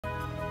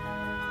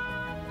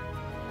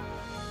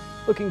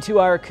Looking to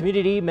our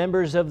community,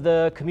 members of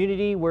the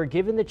community were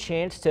given the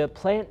chance to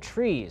plant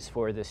trees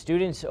for the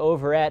students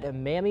over at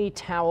Mamie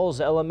Towles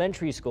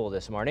Elementary School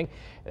this morning.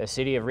 The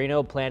City of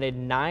Reno planted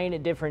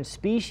 9 different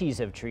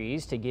species of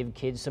trees to give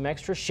kids some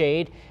extra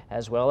shade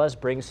as well as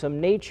bring some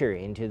nature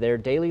into their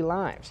daily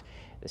lives.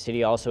 The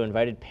city also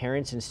invited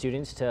parents and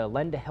students to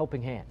lend a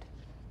helping hand.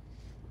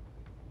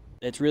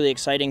 It's really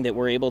exciting that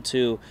we're able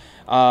to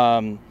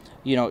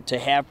to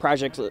have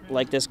projects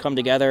like this come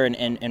together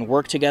and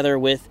work together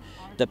with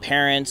the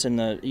parents and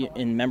the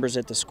members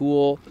at the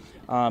school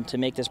to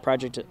make this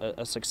project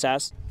a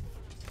success.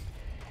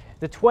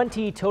 The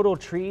 20 total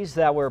trees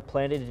that were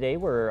planted today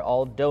were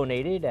all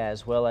donated,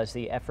 as well as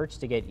the efforts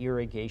to get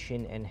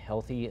irrigation and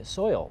healthy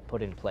soil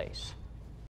put in place.